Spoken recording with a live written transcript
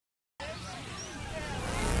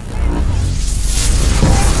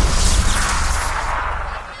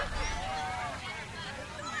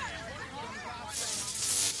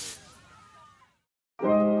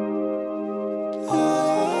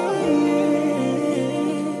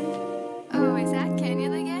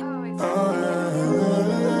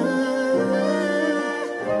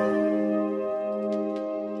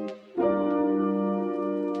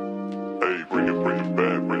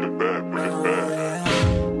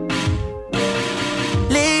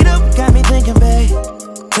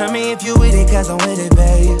Tell me if you with it, cause I'm with it,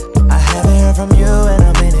 babe. I haven't heard from you and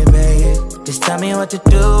I'm in it, babe. Just tell me what to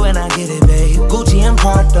do and I get it, babe. Gucci and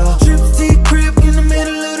Prada. Trip to crib in the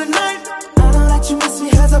middle of the night. I know that you miss me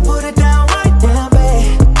cause I put it down right. Damn,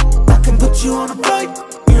 babe, I can put you on a flight.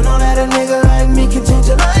 You know that a nigga like me can change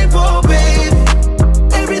your life, oh, baby.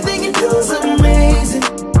 Everything you do is amazing.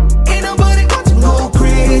 Ain't nobody got to go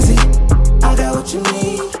crazy. I got what you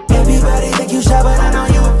need. Everybody think you shy, but I know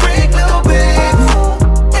you a freak, little baby.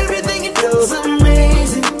 Everything you do is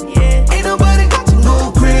amazing. Ain't nobody got to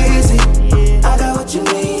go crazy. I got what you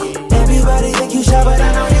need. Everybody think you shy, but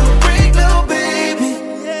I know you a freak, little baby.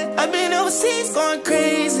 I've been overseas going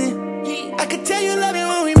crazy. I could tell you love it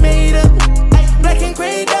when we made up. Black and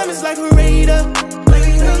gray diamonds like a radar.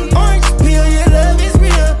 Orange peel, your love is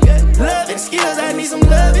real. Love and skills, I need some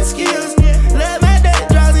love and skills. Love my dirty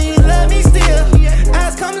draws and you love me still.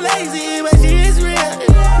 Eyes come lazy, but she is real.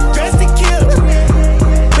 Dressed to kill.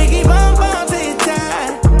 Biggie bomb bomb till you're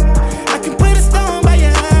tired. I can put a stone by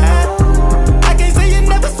your eye. I can't say you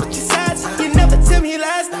never switch your sides. You never tell me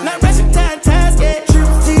lies. Not rushing time ties, yeah. Trip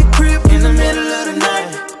to your crib in the middle of the night.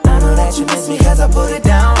 I know that you miss me cause I put it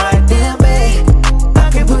down right. Damn, babe, I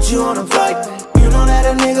can put you on a flight. You know that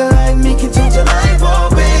a nigga like me can change your life, oh,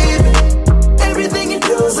 baby. Everything you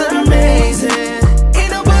do is amazing.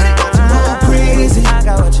 Ain't nobody got to go crazy. I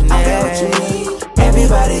got what you need. I got what you need.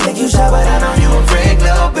 Everybody think you shy, but I know you a freak,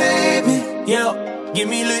 little baby. Yo, give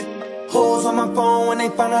me lit. Hoes on my phone when they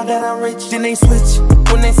find out that I'm rich. Then they switch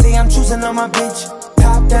when they say I'm choosing on my bitch.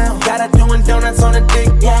 Top down, got her doing donuts on the dick,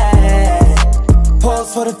 yeah.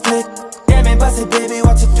 Pause for the flick. Damn it, bust it, baby,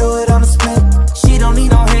 watch you do it on the split. She don't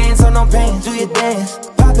need no hands or no pain, do your dance.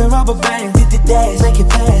 Poppin' rubber bands, hit the dash, make it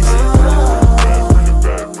fast.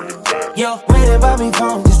 Yo, waiting by me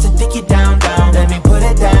phone just to take you down, down. Let me put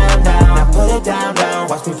it down, down. Now put it down, down.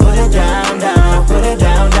 Watch me put it down, down. Now put it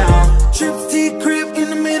down, down. Trip to your crib in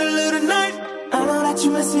the middle of the night. I know that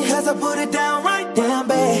you miss me cause I put it down right. Damn,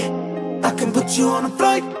 babe, I can put you on a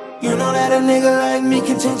flight. You know that a nigga like me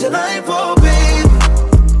can change your life, oh, babe.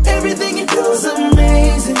 Everything you do is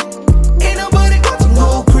amazing. Ain't nobody got to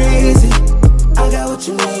go crazy. I got what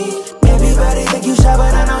you need. Everybody think you shy,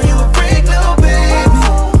 but I know you a freak, little baby.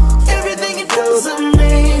 Everything you do is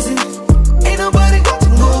amazing. Ain't nobody got to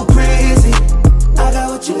go crazy. I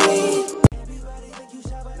got what you need.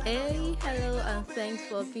 Hey, hello, and thanks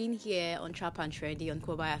for being here on Trap and Trendy on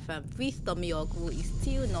Koba FM. With Tommy Ogu is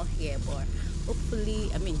still not here, but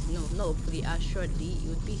hopefully, not hopefully, shortly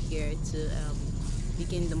you'll be here to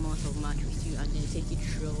begin the month of March with you and then take you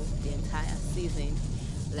through the entire season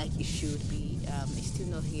like it should be. It's still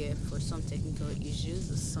not here for some technical issues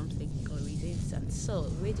or some technical reasons, and so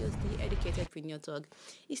Radio's The Educated Premier Talk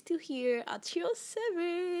is still here at your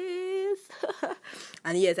service.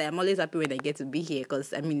 And yes, I am always happy when I get to be here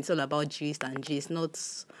because it's all about gist and gist,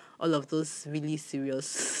 not all of those really serious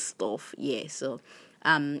stuff. Yeah, so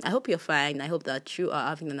I hope you're fine. I hope that you are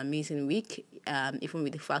having an amazing week, even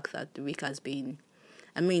with the fact that the week has been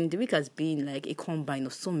like a combine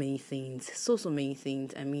of so many things, so many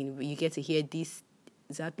things. You get to hear this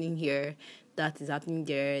is happening here, that is happening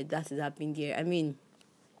there, that is happening there.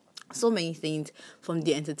 So many things from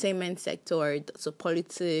the entertainment sector to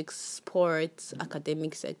politics, sports,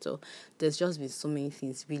 academic sector. There's just been so many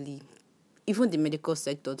things, really. Even the medical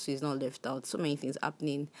sector too is not left out. So many things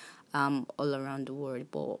happening all around the world.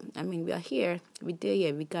 But we are here, we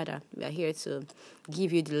gather. We are here to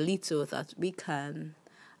give you the little that we can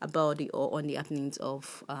about on the happenings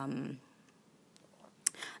of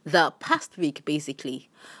the past week, basically.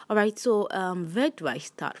 All right, so where do I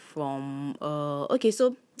start from?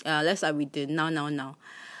 Let's start with the now.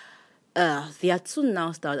 There are two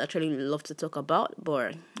nows that I'd actually love to talk about,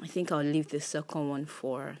 but I think I'll leave the second one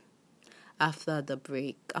for after the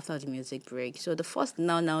music break. So the first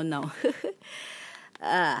now.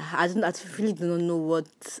 I really do not know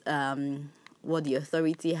what the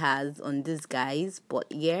authority has on these guys,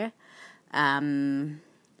 but yeah, the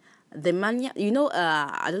mania.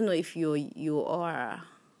 I don't know if you are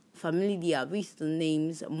familiar with the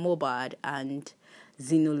names Mobad and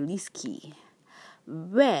Zinoliski.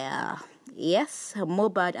 Well, yes,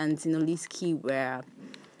 Mobad and Zinoliski were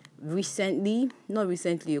not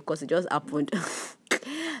recently, because it just happened.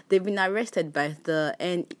 They've been arrested by the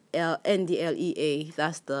NDLEA,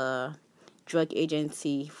 that's the drug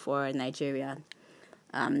agency for Nigeria.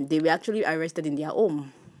 They were actually arrested in their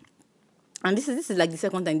home. And this is like the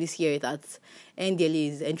second time this year that NDLEA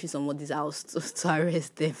is entering somebody's house to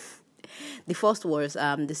arrest them. The first was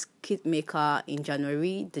the skit maker in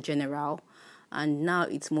January, the general, and now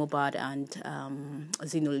it's Mobad and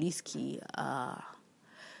Zinoliski.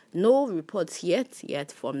 No reports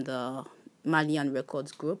yet from the Malian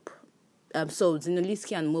Records group. So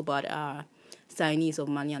Zinoliski and Mobad are signees of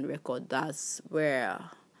Malian Record. That's where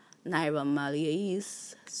Naira Marley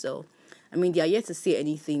is. So, I mean, they are yet to say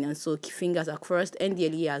anything, and so fingers are crossed.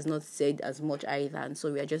 NDLE has not said as much either, and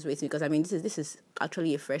so we are just waiting because I mean, this is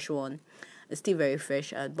actually a fresh one. It's still very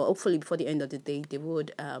fresh, but hopefully before the end of the day, they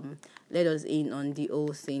would let us in on the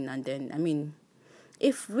whole thing, and then I mean,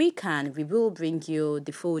 if we can, we will bring you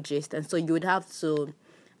the full gist, and so you would have to.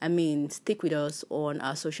 I mean, stick with us on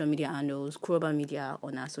our social media handles, Kroba Media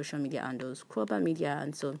on our social media handles, Kroba Media,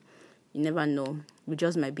 and so you never know. We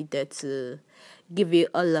just might be there to give you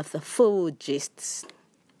all of the full gists.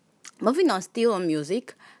 Moving on, still on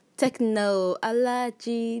music, Techno,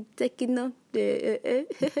 Alaji, Techno.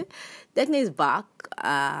 Techno is back.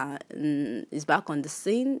 Is back on the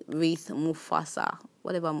scene with Mufasa.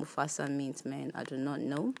 Whatever Mufasa means, man, I do not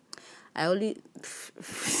know. I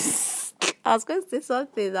was going to say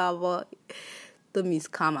something now, but the means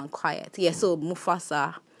calm and quiet. Yeah, so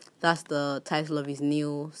Mufasa, that's the title of his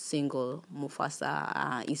new single,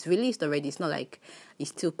 Mufasa. It's released already. It's not like it's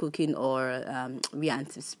still cooking or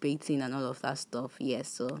re-anticipating and all of that stuff. Yeah,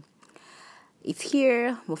 so it's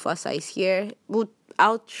here. Mufasa is here. But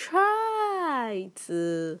I'll try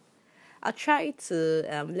to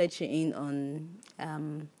let you in on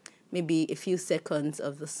maybe a few seconds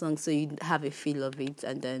of the song so you have a feel of it,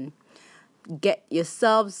 and then get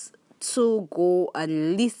yourselves to go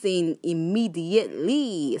and listen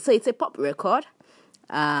immediately. So it's a pop record.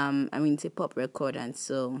 It's a pop record, and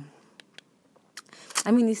so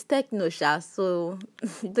it's techno, so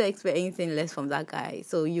don't expect anything less from that guy.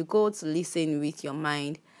 So you go to listen with your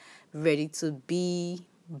mind ready to be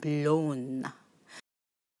blown.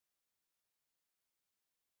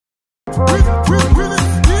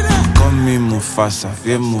 Call me Mufasa,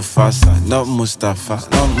 yeah Mufasa, not Mustafa,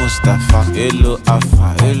 hello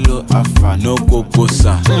Afa, no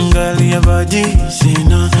Kokosa. Girl, your body, say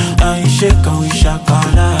no, I shake and we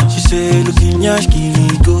shakala. She say, looking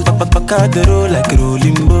yashki, go paka the roll like a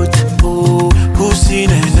rolling boat. Oh, pussy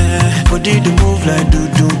nene, body to move like do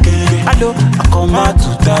gang. Hello, I come out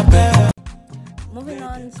to tap. Moving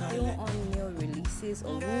on, still on new releases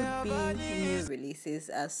or would be new releases.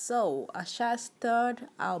 So Asha's third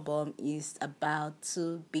album is about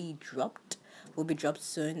to be dropped. Will be dropped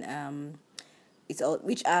soon. It's all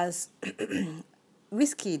which has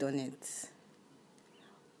Wizkid on it.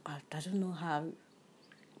 I don't know how,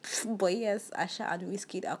 but yes, Asha and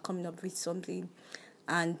Wizkid are coming up with something,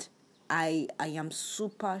 and I am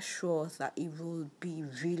super sure that it will be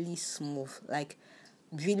really smooth.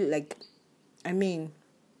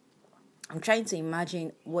 I'm trying to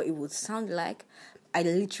imagine what it would sound like. I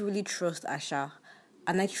literally trust Asha,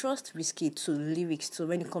 and I trust Wizkid to lyrics too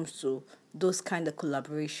when it comes to those kind of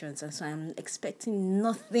collaborations. And so I'm expecting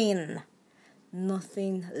nothing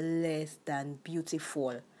less than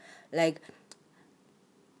beautiful. Try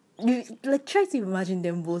to imagine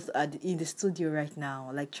them both in the studio right now.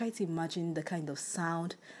 Try to imagine the kind of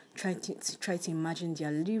sound. Try to imagine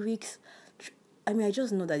their lyrics. I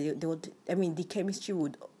just know that they would. The chemistry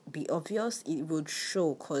would be obvious. It would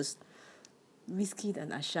show because Wizkid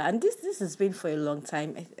and Asha, and this has been for a long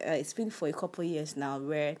time. It's been for a couple of years now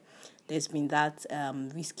where there's been that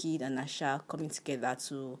Wizkid and Asha coming together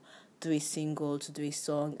to do a single, to do a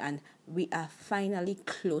song, and we are finally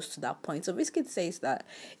close to that point. So Wizkid says that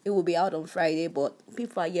it will be out on Friday, but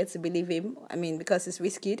people are yet to believe him. Because it's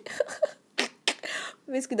Wizkid.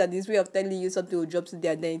 Wizkid and his way of telling you something will drop today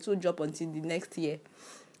and then it will drop until the next year.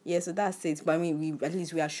 Yeah, so that's it. But we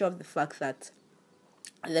are sure of the fact that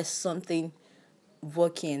there's something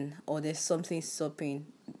working or there's something stopping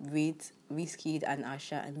with Wizkid and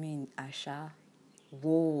Asha. Asha,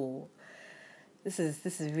 whoa. This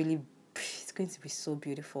is really, it's going to be so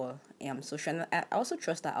beautiful. Yeah, I'm so sure. I also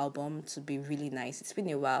trust that album to be really nice. It's been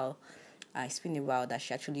a while that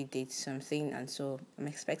she actually did something, and so I'm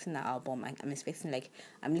expecting that album. I'm expecting,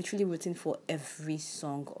 I'm literally rooting for every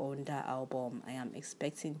song on that album. I am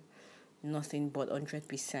expecting nothing but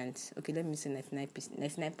 100%. Okay, let me say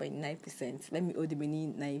 99.9%. Let me owe the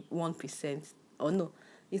meaning 1%. Oh no,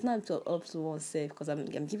 it's not up to 1 safe because I'm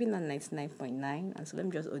giving that 99.9, and so let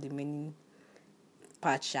me just owe the meaning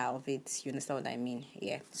part of it. You understand what I mean?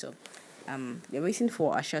 Yeah. So we're waiting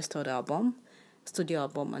for Asha's third studio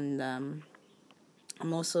album, and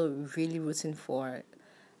I'm also really rooting for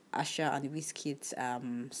Asha and Wizkid's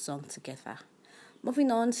song together.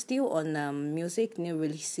 Moving on, still on music, new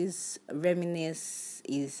releases. Reminisce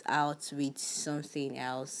is out with something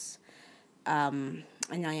else.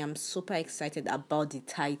 and I am super excited about the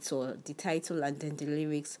title and then the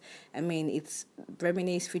lyrics. I mean, it's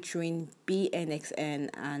Reminisce featuring BNXN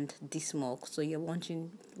and Dismok. So you're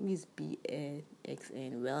watching Miss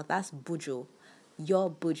BNXN. Well, that's Buju,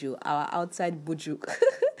 your Buju, our outside Buju.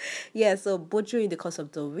 Yeah, so Buju in the course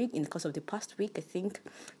of the past week, I think,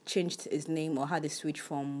 changed his name or had a switch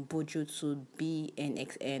from Buju to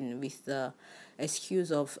BNXN with the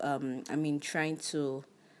excuse of trying to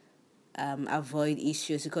avoid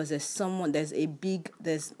issues, because there's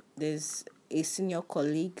a senior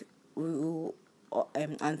colleague who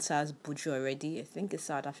answers Buju already. I think it's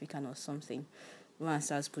South African or something, who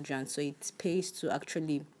answers Buju, and so it pays to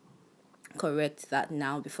actually correct that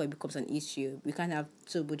now before it becomes an issue. We can't have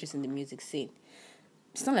two Bujus in the music scene.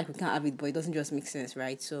 It's not like we can't have it, but it doesn't just make sense,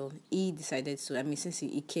 right? So he decided to, since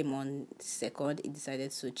he came on second, he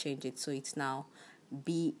decided to change it, so it's now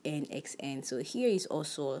BNXN. So here is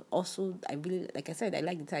also I really, like I said, I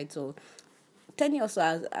like the title. Tenny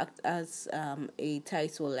also has a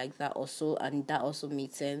title like that also, and that also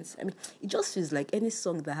makes sense. I mean, it just feels like any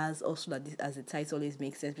song that has also that as a title always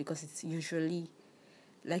makes sense, because it's usually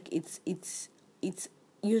like it's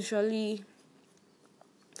usually,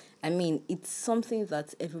 it's something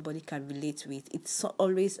that everybody can relate with. It's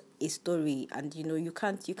always a story, and you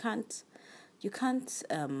can't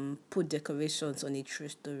put decorations on a true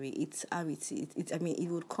story. It's how it is. It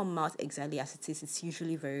would come out exactly as it is. It's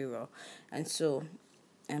usually very raw, and so,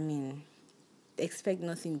 expect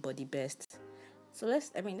nothing but the best. So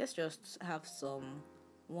let's just have some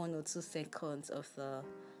 1 or 2 seconds of the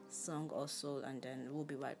song also, and then we'll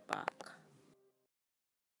be right back.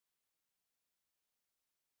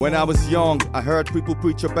 When I was young, I heard people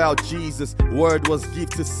preach about Jesus. Word was give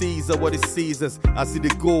to Caesar what is Caesar's. I see the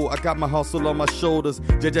goal, I got my hustle on my shoulders.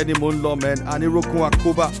 Jejani Munlo, man, Aniroku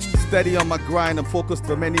Akuba. Steady on my grind, I'm focused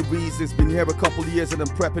for many reasons. Been here a couple years and I'm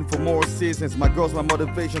prepping for more seasons. My girl's my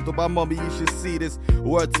motivation, to my mommy, you should see this.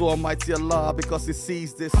 Word to Almighty Allah, because He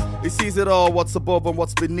sees this. He sees it all, what's above and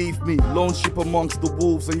what's beneath me. Lone sheep amongst the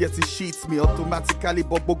wolves, and yet He sheets me. Automatically,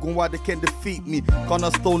 why they can defeat me.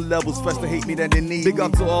 Cornerstone levels, first they hate me, then they need me. Big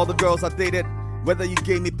up to all the girls I dated, whether you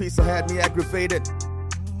gave me peace or had me aggravated.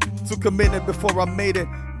 Took a minute before I made it.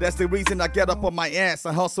 That's the reason I get up on my ass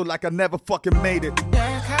and hustle like I never fucking made it.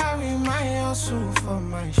 Yeah, carry my hustle for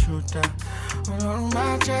my shoulder.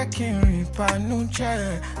 My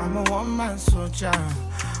I'm a one-man soldier.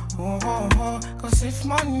 Cause if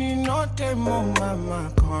money not them more,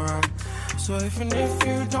 mama cora. So even if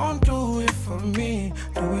you don't do it for me,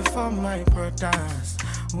 do it for my brothers.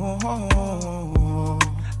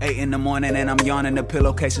 8 in the morning and I'm yawning, the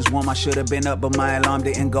pillowcase is warm. I should have been up, but my alarm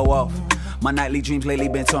didn't go off. My nightly dreams lately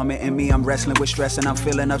been tormenting me. I'm wrestling with stress and I'm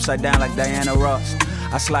feeling upside down like Diana Ross.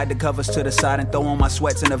 I slide the covers to the side and throw on my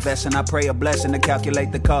sweats in a vest, and I pray a blessing to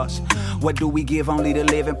calculate the cost. What do we give only to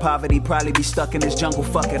live in poverty? Probably be stuck in this jungle,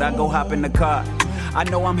 fuck it, I go hop in the car. I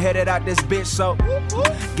know I'm headed out this bitch, so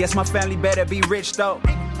guess my family better be rich though.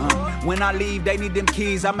 When I leave, they need them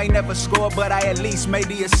keys. I may never score, but I at least made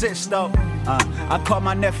the assist though. I called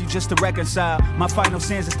my nephew just to reconcile. My final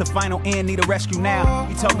sins is the final end, need a rescue now.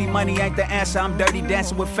 He told me money ain't the answer. I'm dirty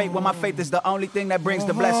dancing with fate, when my faith is the only thing that brings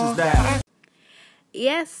the blessings down.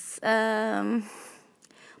 Yes,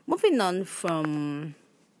 moving on from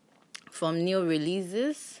new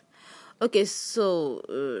releases. Okay, so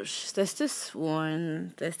there's this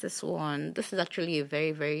one. This is actually a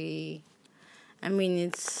very, very,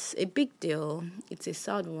 it's a big deal. It's a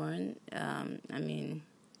sad one.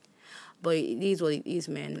 But it is what it is,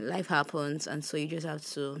 man. Life happens, and so you just have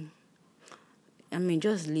to,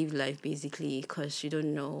 just live life basically, because you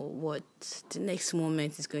don't know what the next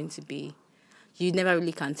moment is going to be. You never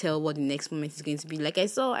really can tell what the next moment is going to be. Like I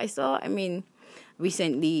saw,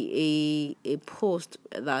 recently a post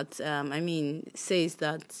that says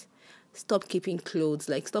that stop keeping clothes,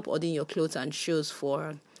 like stop ordering your clothes and shoes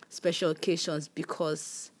for special occasions,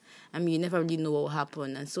 because you never really know what will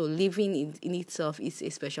happen, and so living in itself is a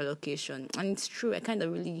special occasion. And it's true. I kind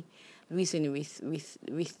of really reason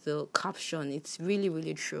with the caption. It's really,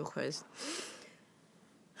 really true, because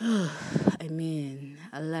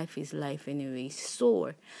life is life anyway.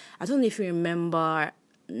 So I don't know if you remember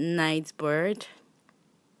Nightbird,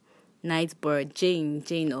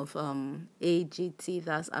 Jane of AGT,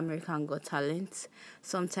 that's American Got Talent,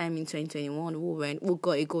 sometime in 2021, who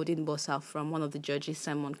got a golden buzzer from one of the judges,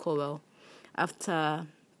 Simon Cowell, after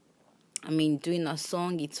doing a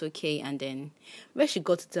song, It's Okay, and then where she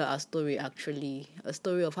got to tell her story, actually, a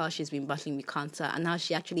story of how she's been battling with cancer and how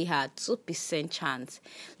she actually had 2% chance,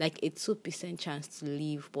 like a 2% chance to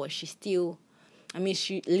live, but she still,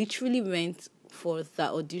 she literally went for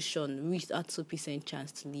that audition reached a 2%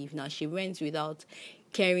 chance to leave. Now she went without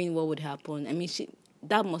caring what would happen. I mean,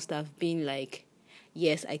 that must have been like,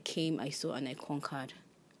 yes, I came, I saw, and I conquered.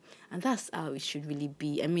 And that's how it should really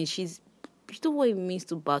be. I mean, you know what it means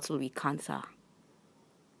to battle with cancer.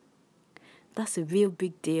 That's a real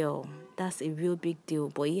big deal. That's a real big deal.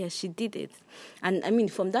 But yeah, she did it. And I mean,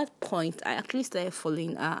 from that point, I actually started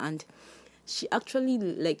following her, and she actually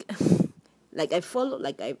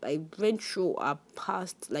I went through her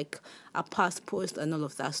past post and all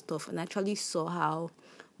of that stuff, and actually saw how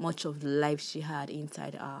much of the life she had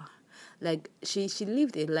inside her. Like she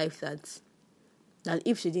lived a life that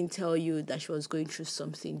if she didn't tell you that she was going through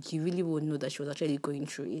something, you really would know that she was actually going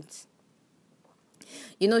through it.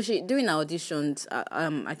 You know, she during her auditions,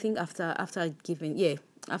 I think after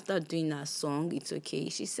doing her song, It's Okay,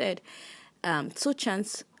 she said, so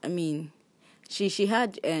Chance, I mean, she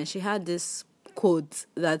had this quote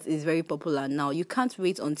that is very popular now. You can't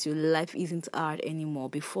wait until life isn't hard anymore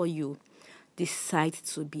before you decide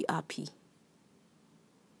to be happy.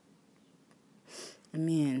 I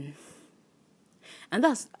mean, and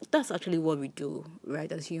that's actually what we do, right?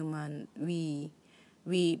 As human, we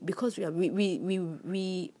because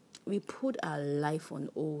we put our life on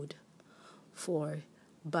hold for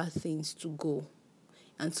bad things to go,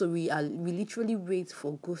 and so we literally wait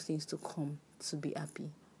for good things to come to be happy.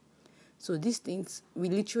 So these things, we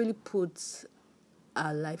literally put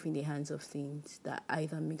our life in the hands of things that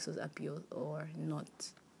either makes us happy or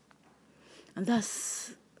not, and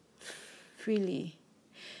that's really.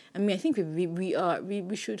 I mean, I think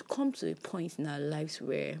we should come to a point in our lives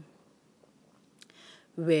where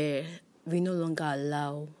we no longer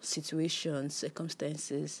allow situations,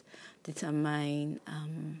 circumstances determine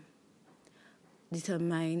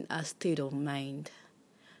our state of mind.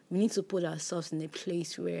 We need to put ourselves in a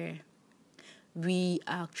place where we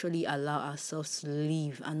actually allow ourselves to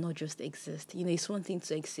live and not just exist. You know, it's one thing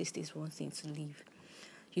to exist, it's one thing to live.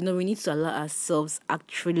 You know, we need to allow ourselves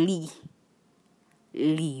actually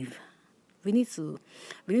live. We need to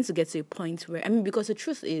get to a point where, I mean, because the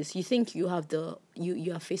truth is, you think you are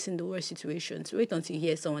facing the worst situations. Wait until you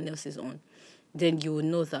hear someone else's own, then you will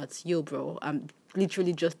know that, yo, bro, I'm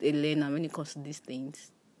literally just a learner when it comes to these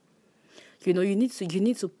things. You know, you need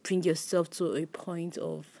to bring yourself to a point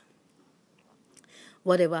of,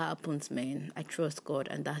 whatever happens, man, I trust God,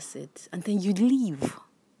 and that's it. And then you leave.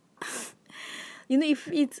 You know, if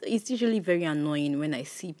it's usually very annoying when I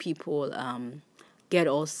see people get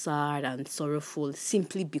all sad and sorrowful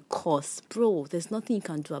simply because, bro, there's nothing you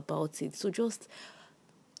can do about it. So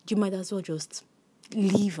you might as well just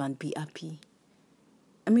live and be happy.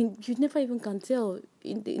 I mean, you never even can tell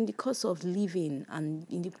in the course of living and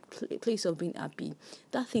in the place of being happy,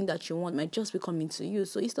 that thing that you want might just be coming to you.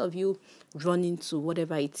 So instead of you running to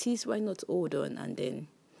whatever it is, why not hold on and then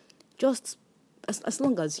just, as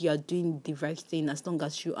long as you are doing the right thing, as long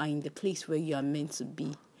as you are in the place where you are meant to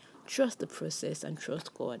be, trust the process and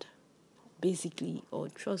trust God, basically, or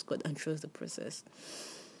trust God and trust the process.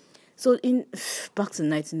 So back to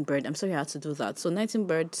Nightingale. I'm sorry I had to do that. So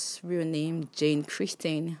Nightingale's real name, Jane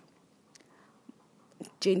Christine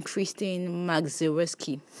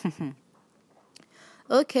Magzierowski.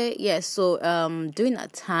 Okay, yeah. So during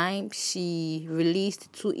that time, she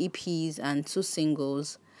released 2 EPs and 2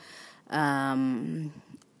 singles.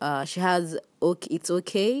 She has It's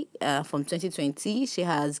Okay from 2020. She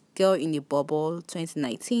has Girl in a Bubble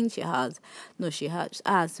 2019. She has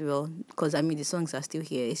because I mean the songs are still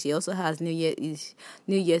here. She also has New Year's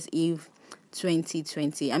Eve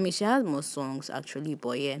 2020. I mean she has more songs actually,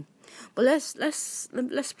 but yeah. But let's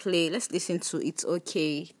listen to It's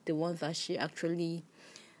Okay, the one that she actually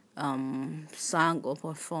sang or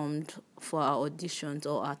performed for our auditions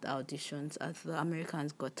or at our auditions at the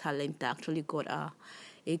Americans Got Talent. That actually got her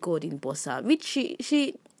a golden bossa, which she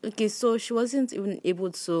wasn't even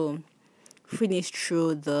able to finish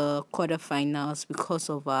through the quarterfinals because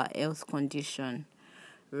of her health condition,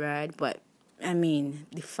 right? But I mean,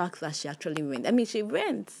 the fact that she actually went, I mean, she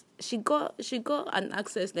got an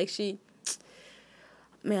access, like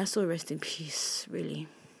may her soul rest in peace, really.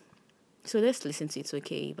 So let's listen to It's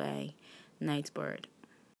Okay by Nightbird.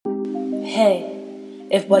 Hey,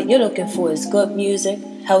 if what you're looking for is good music,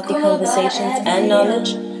 healthy conversations, and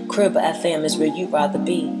knowledge, Crib FM is where you'd rather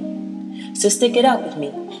be. So stick it out with me,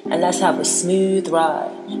 and let's have a smooth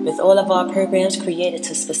ride with all of our programs created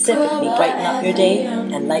to specifically brighten up your day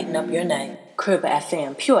and lighten up your night. Crib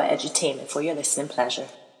FM, pure edutainment for your listening pleasure.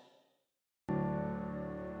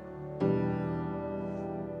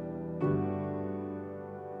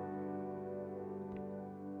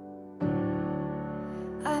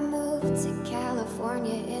 I move moved to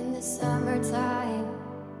California in the summertime.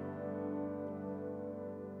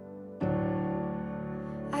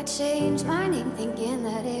 I changed my name thinking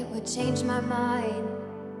that it would change my mind.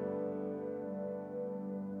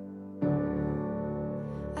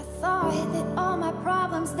 I thought that all my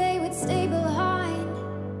problems, they would stay behind.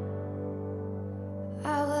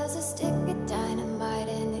 I was a stick of dynamite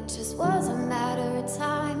and it just was a matter of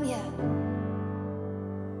time, yeah.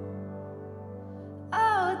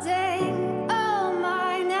 Oh dang, oh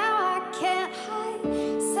my, now I can't hide.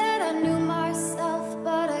 Said I knew myself,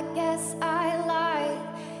 but I guess I lied.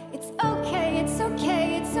 It's okay, it's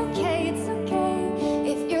okay, it's okay, it's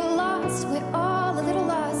okay. If you're lost, we're all a little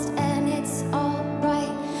lost, and it's alright.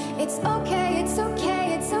 It's okay, it's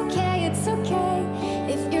okay, it's okay, it's okay.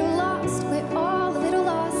 If you're lost, we're all a little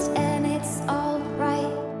lost, and it's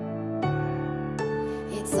alright.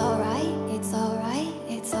 It's alright, it's alright,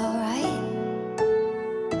 it's alright.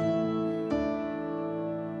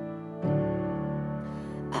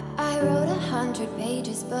 I wrote 100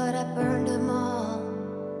 pages, but I burned them all.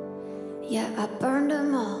 Yeah, I burned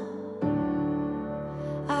them all.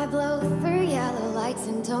 I blow through yellow lights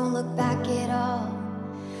and don't look back at all.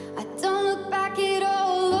 I don't look back at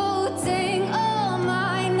all. Oh dang, oh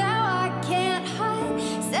my, now I can't hide.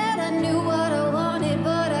 Said I knew what I wanted,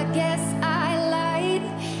 but I guess I lied.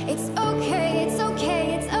 It's okay, it's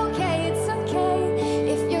okay, it's okay, it's okay.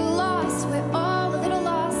 If you're lost, we're all a little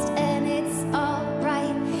lost, and it's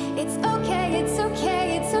alright. It's okay, it's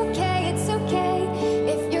okay, it's okay, it's okay.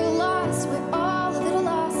 If you're lost, we're all a little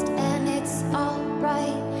lost, and it's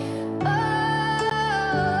alright. Oh,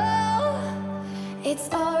 it's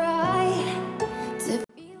alright to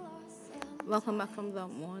be lost. Welcome back from that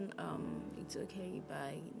one. It's okay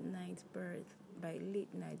by Nightbird, by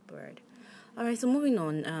Late Nightbird. All right, so moving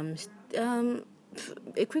on.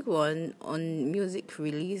 A quick one on music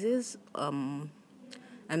releases. I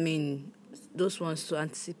mean, those ones to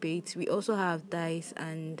anticipate. We also have Dice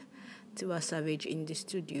and Tiwa Savage in the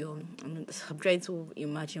studio. I'm trying to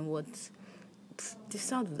imagine what this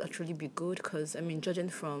sound would actually be good, because I mean, judging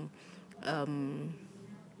from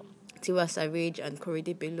Tiwa Savage and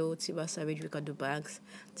Korede Bello, Tiwa Savage, Ricardo Banks,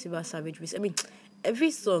 Tiwa Savage with, I mean,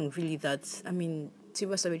 every song really that, I mean,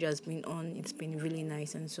 Tiwa Savage has been on, it's been really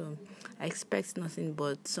nice, and so I expect nothing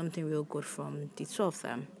but something real good from the two of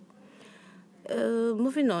them.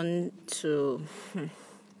 Moving on to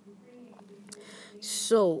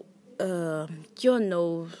you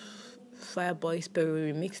know Fireboy's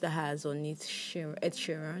Peru remix that has on it Ed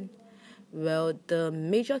Sheeran. Well, the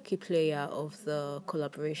major key player of the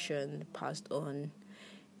collaboration passed on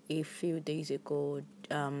a few days ago,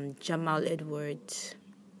 Jamal Edwards,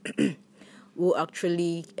 who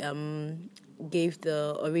actually gave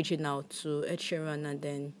the original to Ed Sheeran, and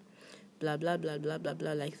then blah blah blah blah blah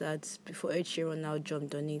blah like that before Ed Sheeran now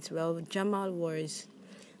jumped on it. Well, Jamal was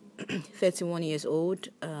 31 years old.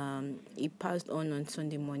 He passed on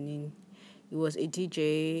Sunday morning. He was a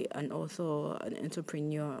DJ, an author, an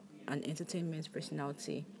entrepreneur, an entertainment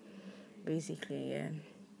personality, basically. Yeah.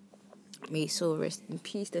 May so rest in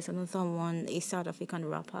peace. There's another one, a South African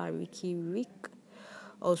rapper, Ricky Rick,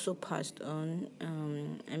 also passed on.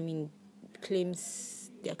 I mean, there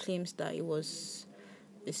are claims that it was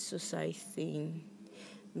a suicide thing.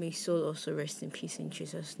 May soul also rest in peace in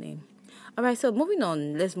Jesus' name. All right, so moving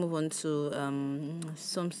on, let's move on to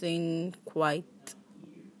something quite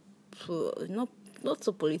not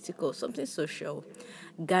so political, something social.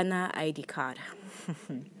 Ghana ID card.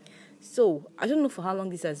 So I don't know for how long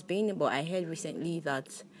this has been, but I heard recently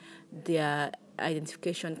that their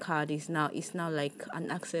identification card is now like an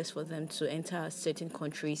access for them to enter certain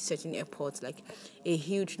countries, certain airports, like a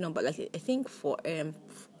huge number, like I think for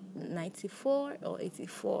 94 or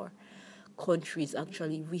 84 countries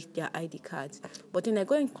actually with their ID cards. But then I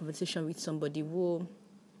got in conversation with somebody who,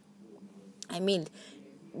 I mean,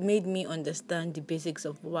 made me understand the basics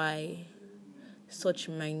of why such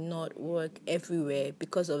might not work everywhere,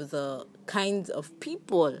 because of the kinds of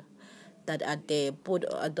people that are there, both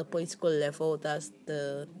at the political level, that's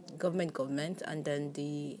the government, and then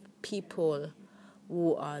the people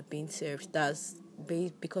who are being served, that's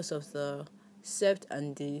because of the served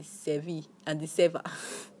and the servee and the server.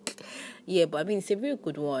 Yeah, but I mean, it's a very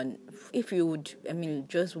good one. If you would, I mean,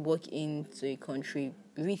 just walk into a country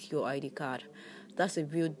with your ID card, that's a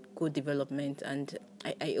real good development, and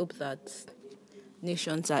I hope that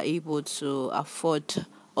nations are able to afford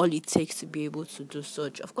all it takes to be able to do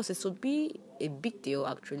such. Of course, it would be a big deal,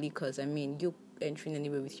 actually, because, I mean, you entering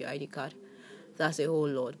anywhere with your ID card, that's a whole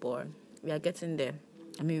lot, but we are getting there.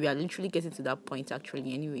 I mean, we are literally getting to that point,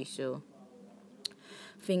 actually, anyway, so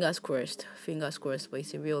fingers crossed, but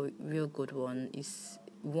it's a real good one. It's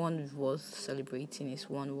one worth celebrating, it's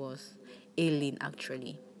one worth ailing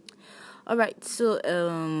actually. All right, so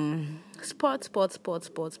sports.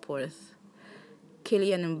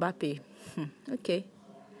 Kylian Mbappe. Okay,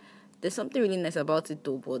 there's something really nice about it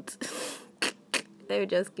though, but let me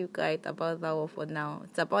just keep quiet about that one for now.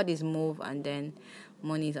 It's about his move and then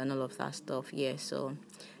monies and all of that stuff. Yeah, so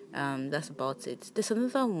that's about it. There's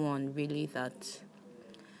another one really that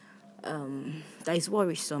is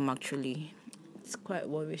worrisome actually. It's quite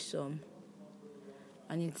worrisome.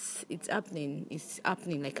 And it's happening.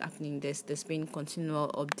 There's been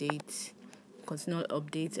continual updates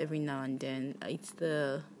every now and then. It's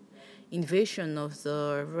the invasion of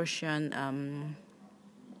the Russian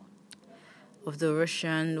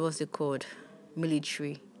what's it called,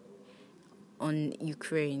 military on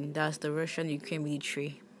Ukraine. That's the Russian-Ukraine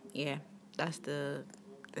military. Yeah, that's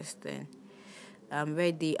this thing.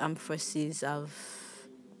 Where the armed forces have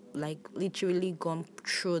literally gone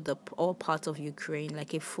through all parts of Ukraine,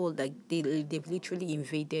 like a full, they've literally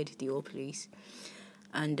invaded the whole place.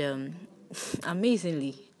 And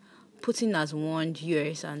amazingly, Putin has warned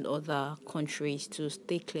US and other countries to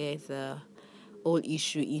stay clear of the whole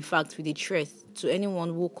issue. In fact, with the threat to anyone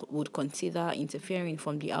who would consider interfering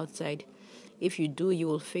from the outside, if you do, you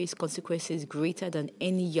will face consequences greater than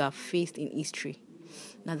any you have faced in history.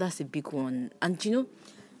 Now that's a big one, and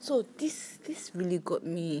so this really got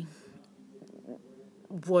me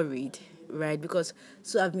worried, right? Because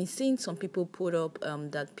I've been seeing some people put up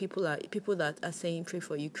that people that are saying pray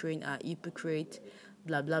for Ukraine are hypocrite,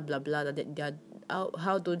 blah blah blah blah. That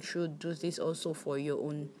how don't you do this also for your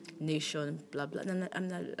own nation, blah blah. And I'm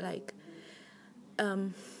not like,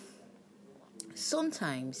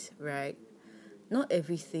 sometimes, right? Not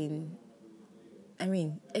everything. I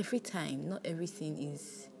mean, every time, not everything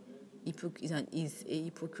is a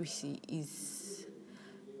hypocrisy is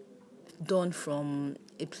done from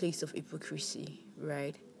a place of hypocrisy,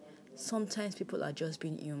 right? Sometimes people are just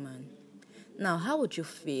being human. Now, how would you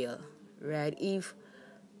feel, right, if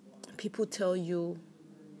people tell you,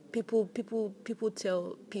 people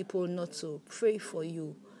tell people not to pray for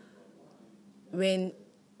you when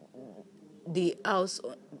the house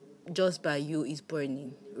just by you is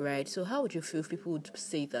burning, right? So how would you feel if people would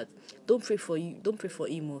say that don't pray for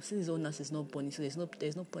him, since his own house is not burning, so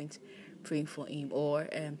there's no point praying for him, or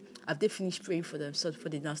have they finished praying for themselves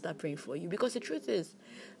before they now start praying for you? Because the truth is,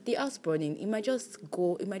 the house burning, it might just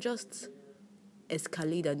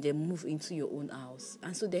escalate and then move into your own house,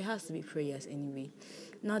 and so there has to be prayers anyway.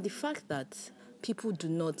 Now, the fact that people do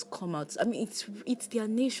not come out, I mean, it's their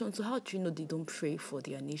nation, so how do you know they don't pray for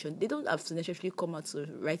their nation? They don't have to necessarily come out to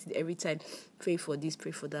write it every time, pray for this,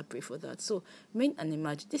 pray for that, pray for that. So when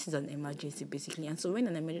this is an emergency basically, and so when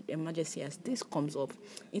an emergency as this comes up,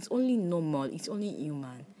 it's only normal, it's only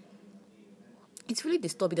human. It's really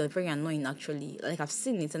disturbing and very annoying actually. Like, I've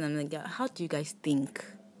seen it and I'm like, how do you guys think?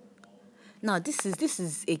 Now, this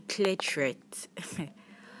is a clear threat.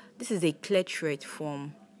 This is a clear threat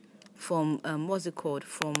from what's it called?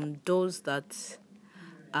 From those that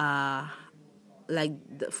are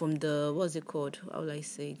from the, what's it called? How will I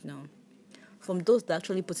say it now? From those that are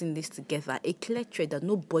actually putting this together, a clear threat that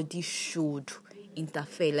nobody should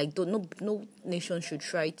interfere. Like, no nation should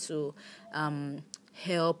try to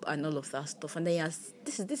help and all of that stuff. And then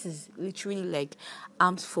this is literally like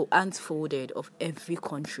arms folded of every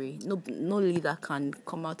country. No leader can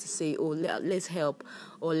come out to say, oh, let's help,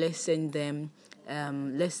 or let's send them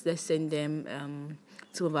let's send them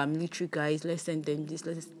some of our military guys, let's send them this,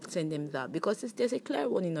 let's send them that, because there's a clear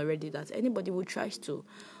warning already that anybody who tries to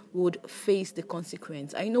would face the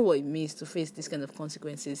consequence. I know what it means to face this kind of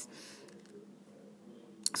consequences.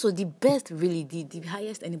 So the best, really, the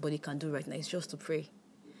highest anybody can do right now is just to pray.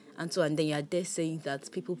 And then you are there saying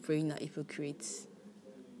that people praying are hypocrites.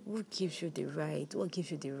 What gives you the right? What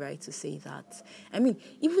gives you the right to say that? I mean,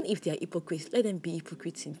 even if they are hypocrites, let them be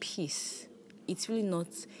hypocrites in peace. It's really not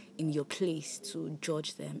in your place to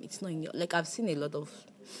judge them. It's not in your... Like, I've seen, and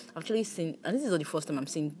this is not the first time I'm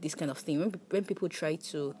seeing this kind of thing. When people try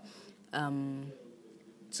to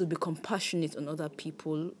be compassionate on other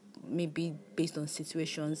people, maybe based on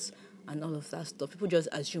situations and all of that stuff, people just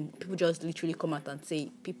literally come out and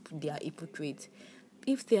say they are hypocrites.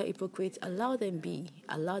 If they are hypocrites, allow them be.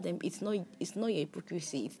 Allow them. It's not your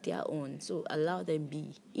hypocrisy, it's their own. So allow them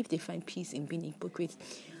be. If they find peace in being hypocrites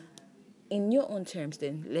in your own terms,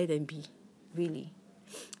 then let them be. Really.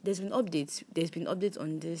 There's been updates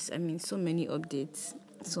on this. I mean, so many updates,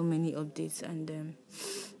 and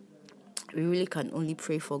we really can only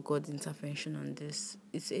pray for God's intervention on this.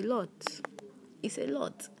 It's a lot.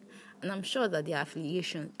 And I'm sure that there are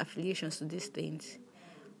affiliations to these things,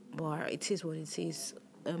 but it is what it is.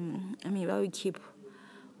 While we keep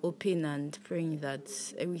hoping and praying that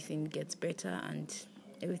everything gets better and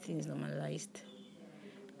everything is normalized,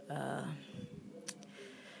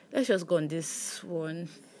 let's just go on this one.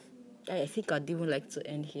 I think I'd even like to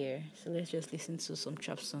end here. So let's just listen to some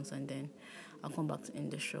trap songs and then I'll come back to end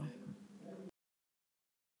the show.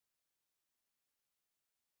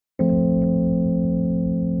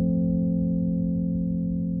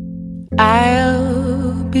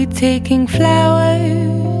 I'll be taking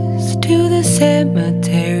flowers to the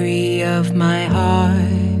cemetery of my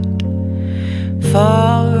heart for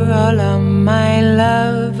all of my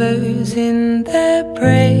lovers in the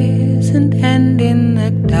present and in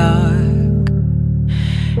the dark.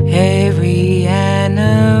 Every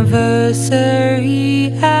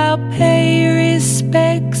anniversary I'll pay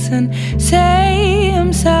respects and say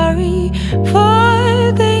I'm sorry,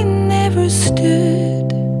 for they never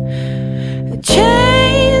stood a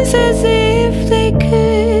chance as if they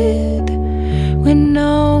could, when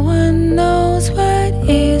no one knows what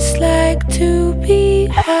it's like to be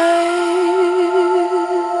us.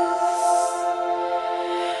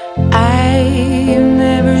 I've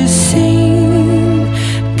never seen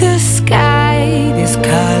the sky this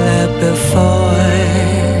color before.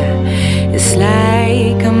 It's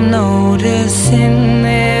like I'm noticing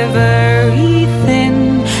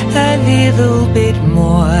everything a little bit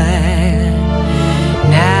more.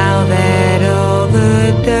 Now that all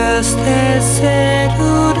the dust has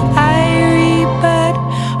settled, I rebut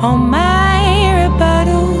all my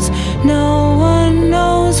rebuttals. No one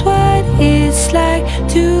knows what it's like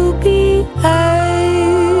to be us.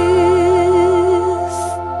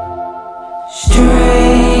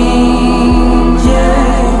 Strangers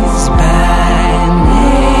by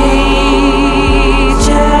nature.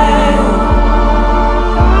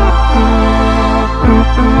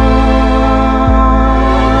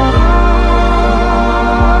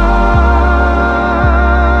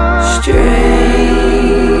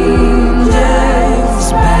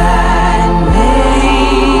 Strangers by nature.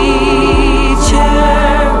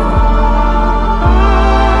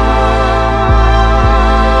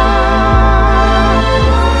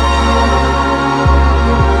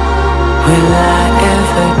 Will I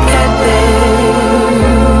ever get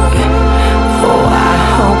there? Oh, I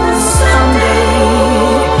hope that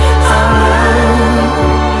someday I'll learn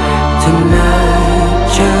to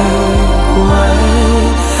nurture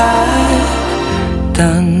what I've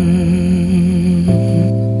done.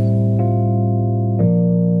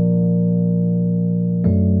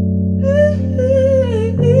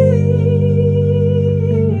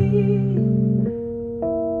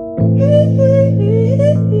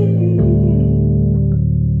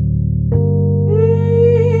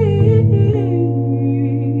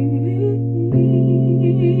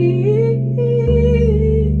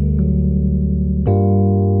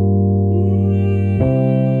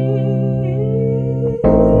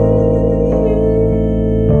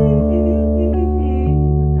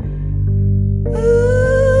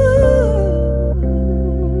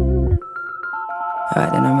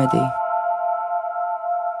 Alright, then I'm ready.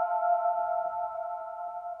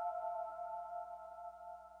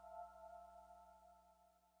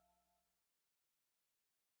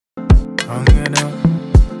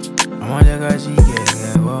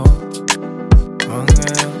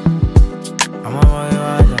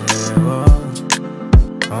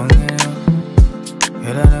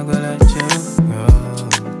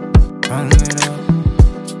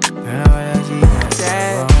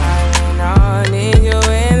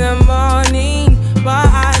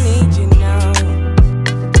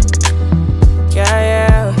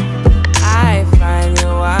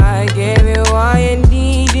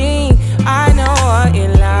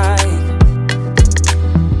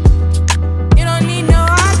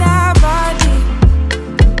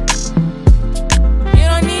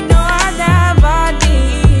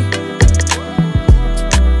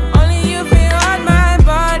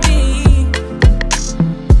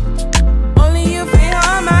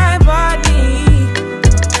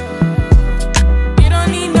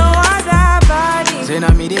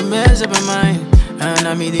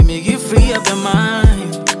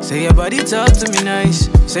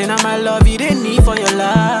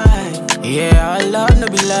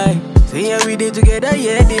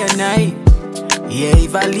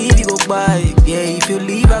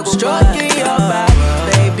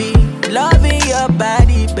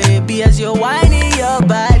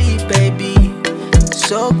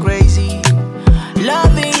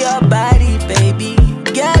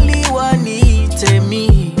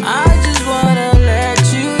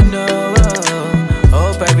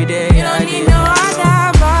 Every day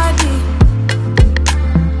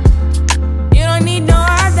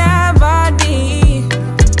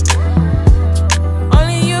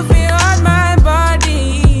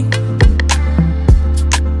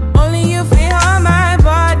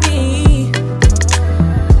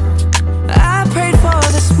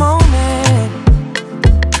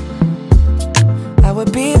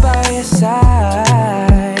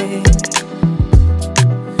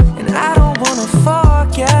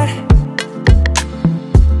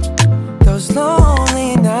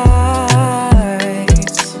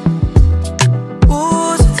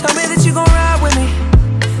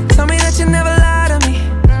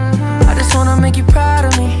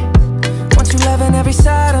every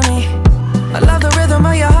side of me. I love the rhythm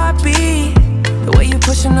of your heartbeat, the way you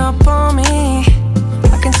pushing up on me.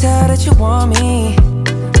 I can tell that you want me.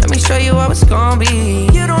 Let me show you how it's gonna be.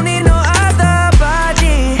 You don't need no other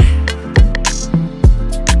body.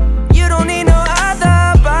 You don't need no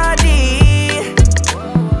other body.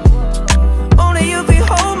 Only you can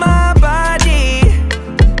hold my body.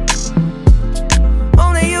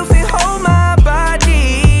 Only you can hold my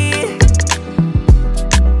body.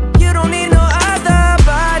 You don't need no other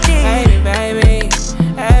body. Hey baby,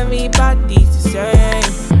 everybody's the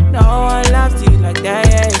same. No one loves you like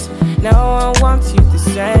that. No one wants you the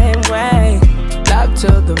same way. Love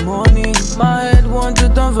till the morning. My head wants to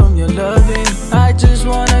turn from your loving. I just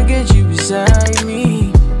wanna get you beside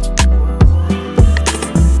me.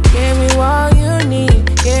 Give me all you need.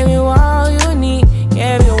 Give me all you need.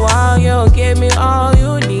 Give me all you. Give me all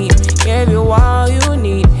you need. Give you all you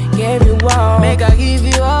need. Give you all. Make I give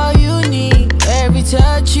you all you need. Every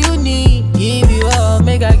touch you need. Give you all.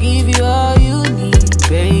 Make I give you all you need,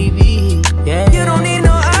 baby. Yeah. You don't need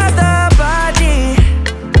no other body.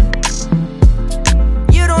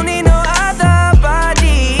 You don't need no other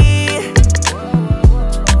body.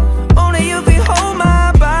 Only you can hold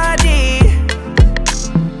my body.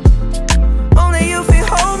 Only you can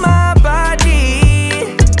hold my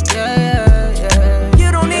body. Yeah, yeah.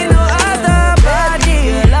 You don't need no other body.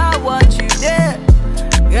 Girl, I want you there.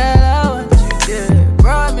 Girl, I want you there.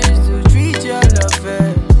 Promise to treat your love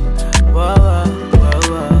fair. Whoa, whoa, whoa,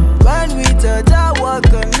 whoa. When we touch, I will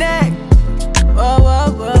connect. Whoa,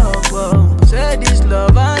 whoa, whoa, whoa. Say this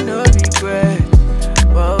love, I no regret.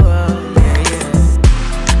 Whoa, whoa, yeah, yeah.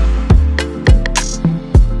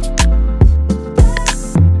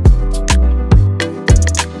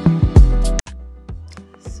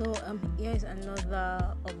 So here's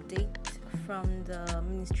another update from the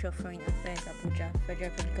Ministry of Foreign Affairs, Abuja, Federal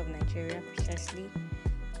Republic of Nigeria, precisely.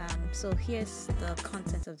 So here's the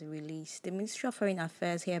content of the release. The Ministry of Foreign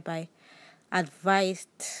Affairs hereby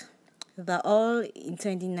advised that all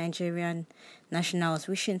intending Nigerian nationals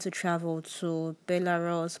wishing to travel to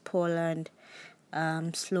Belarus, Poland,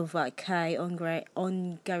 Slovakia,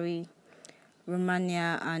 Hungary,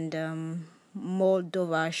 Romania, and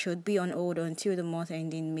Moldova should be on hold until the month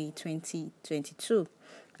ending May 2022,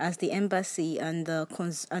 as the embassy and the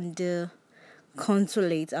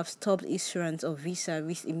consulate have stopped issuance of visa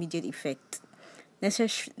with immediate effect.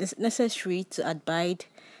 Necessary to abide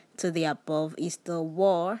to the above is the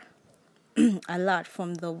war alert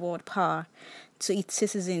from the world power to its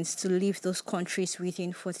citizens to leave those countries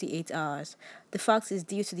within 48 hours. The fact is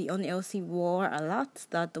due to the unhealthy war alert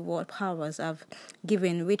that the world powers have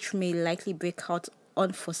given, which may likely break out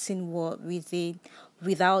unforeseen war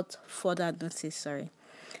without further notice.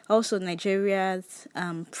 Also, Nigeria's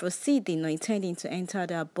proceeding or intending to enter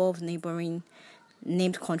the above neighboring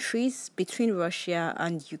named countries between Russia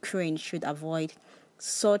and Ukraine should avoid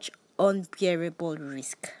such unbearable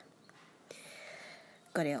risk.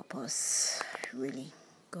 God help us, really.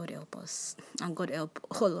 God help us. And God help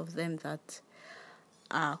all of them that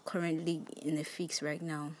are currently in a fix right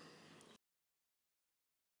now.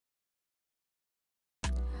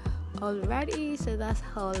 Alrighty, so that's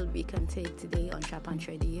all we can take today on Trap and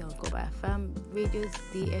Trendy on Koba FM. Radio's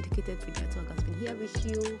The Educated Premier Talk has been here with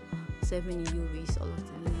you, serving you with all of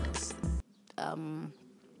the news.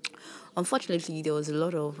 Unfortunately, there was a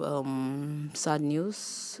lot of sad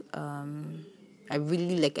news. I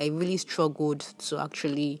really struggled to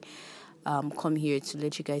actually come here to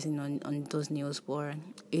let you guys in on those news, but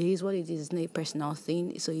it is what it is. It's not a personal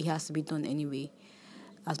thing, so it has to be done anyway.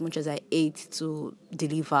 As much as I hate to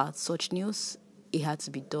deliver such news, it had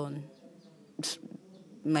to be done.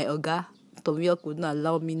 My Oga, Tomiok, would not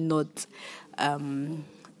allow me not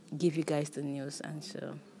give you guys the news, and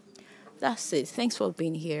so that's it. Thanks for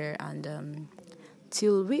being here, and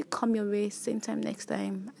till we come your way, same time next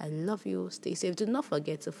time. I love you. Stay safe. Do not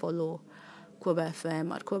forget to follow Koba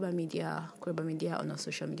FM at Koba Media on our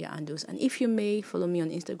social media handles. And if you may, follow me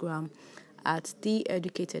on Instagram at The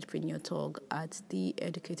Educated Premier Talk,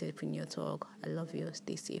 I love you.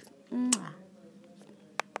 Stay safe. Mwah.